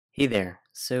Hey there.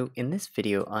 So in this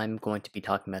video, I'm going to be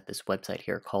talking about this website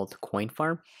here called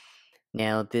Coinfarm.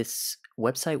 Now, this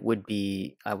website would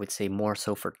be, I would say, more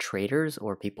so for traders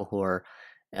or people who are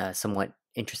somewhat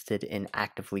interested in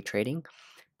actively trading.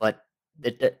 But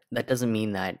that doesn't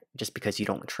mean that just because you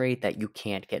don't trade that you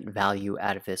can't get value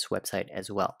out of this website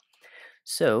as well.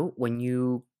 So when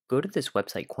you go to this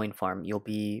website, Coinfarm, you'll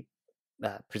be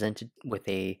presented with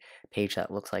a page that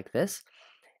looks like this.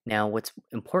 Now, what's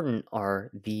important are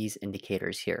these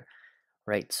indicators here,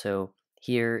 right? So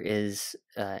here is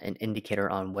an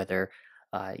indicator on whether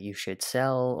you should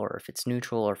sell or if it's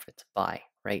neutral or if it's buy,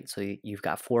 right? So you've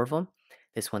got four of them.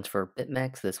 This one's for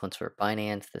BitMEX, this one's for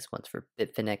Binance, this one's for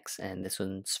Bitfinex, and this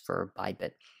one's for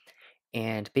Bybit.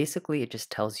 And basically, it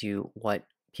just tells you what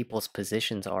people's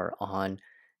positions are on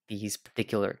these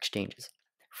particular exchanges.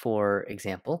 For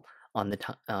example, on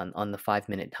the 5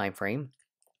 minute time frame,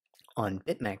 on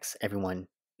BitMEX, everyone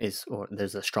is, or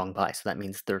there's a strong buy. So that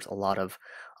means there's a lot of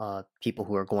people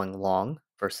who are going long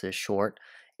versus short.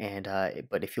 And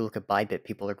but if you look at Bybit,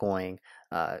 people are going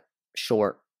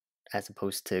short as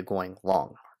opposed to going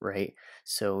long, right?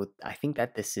 So I think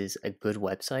that this is a good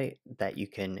website that you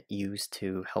can use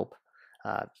to help,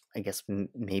 I guess,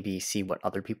 maybe see what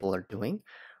other people are doing,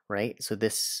 right? So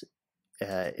this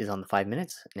is on the 5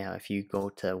 minutes. Now, if you go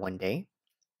to 1 day,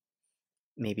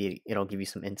 maybe it'll give you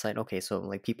some insight. Okay, so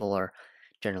like people are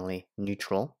generally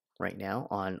neutral right now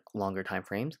on longer time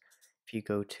frames. If you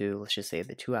go to, let's just say,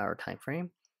 the 2 hour time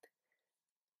frame,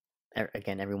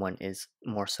 again, everyone is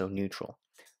more so neutral,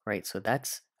 right? So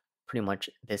that's pretty much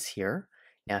this here.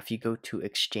 Now, if you go to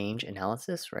exchange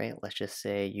analysis, right, let's just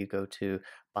say you go to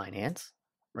Binance,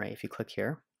 right? If you click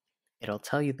here, it'll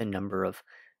tell you the number of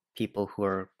people who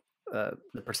are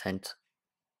the percent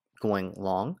going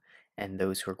long and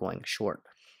those who are going short.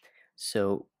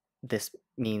 So this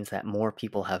means that more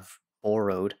people have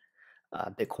borrowed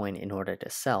Bitcoin in order to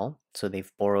sell. So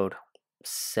they've borrowed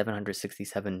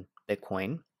 767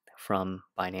 Bitcoin from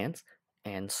Binance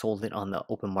and sold it on the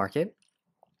open market.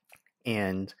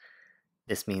 And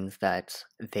this means that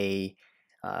they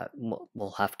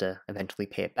will have to eventually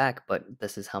pay it back, but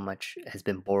this is how much has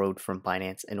been borrowed from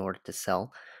Binance in order to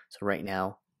sell. So right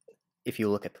now, if you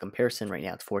look at the comparison, right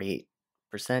now it's 48%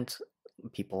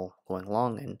 people going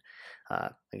long, and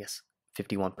I guess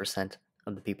 51%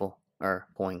 of the people are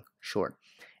going short.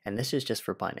 And this is just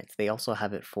for Binance. They also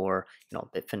have it for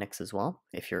Bitfinex as well.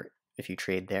 If you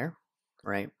trade there,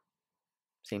 right?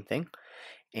 Same thing.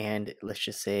 And let's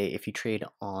just say if you trade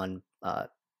on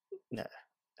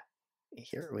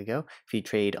here we go. If you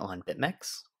trade on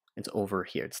BitMEX, it's over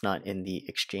here. It's not in the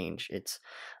exchange. It's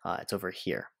over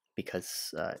here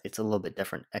because it's a little bit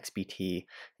different. XBT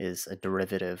is a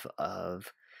derivative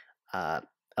of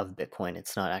Bitcoin.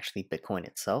 It's not actually Bitcoin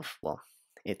itself. Well,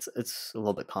 it's a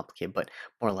little bit complicated, but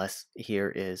more or less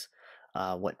here is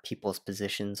what people's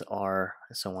positions are,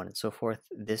 so on and so forth.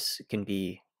 This can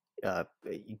be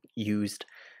used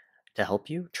to help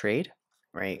you trade,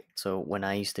 right? So when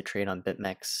I used to trade on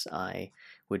BitMEX, I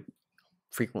would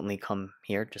frequently come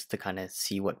here just to kind of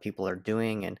see what people are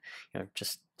doing and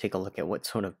just take a look at what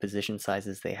sort of position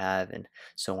sizes they have and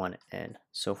so on and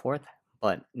so forth.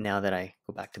 But now that I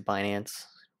go back to Binance,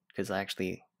 because I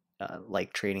actually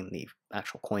like trading the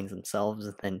actual coins themselves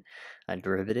than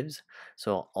derivatives,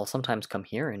 so I'll sometimes come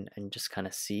here and just kind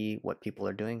of see what people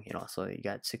are doing. So you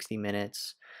got 60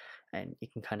 minutes, and you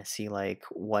can kind of see like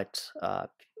what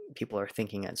people are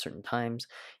thinking at certain times.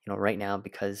 Right now,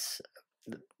 because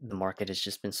the market has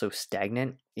just been so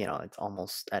stagnant, it's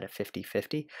almost at a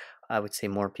 50-50. I would say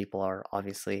more people are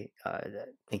obviously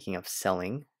thinking of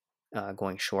selling,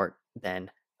 going short, than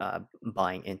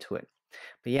buying into it.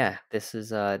 But yeah, this is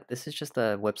just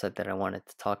a website that I wanted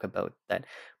to talk about that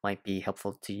might be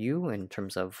helpful to you in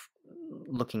terms of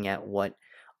looking at what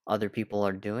other people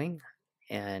are doing,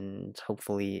 and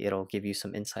hopefully it'll give you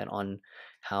some insight on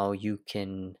how you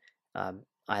can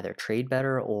either trade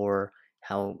better, or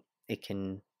how it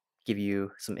can give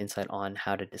you some insight on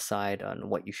how to decide on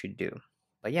what you should do.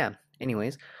 But yeah,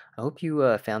 anyways, I hope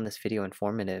you found this video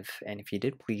informative, and if you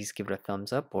did, please give it a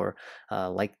thumbs up or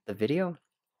like the video.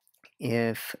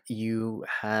 If you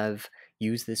have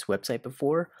used this website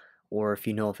before, or if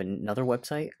you know of another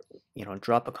website,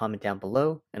 drop a comment down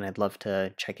below, and I'd love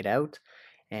to check it out.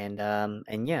 And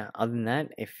yeah, other than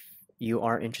that, if you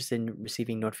are interested in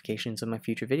receiving notifications of my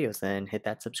future videos, then hit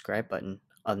that subscribe button.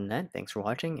 Other than that, thanks for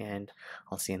watching, and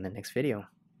I'll see you in the next video.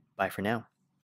 Bye for now.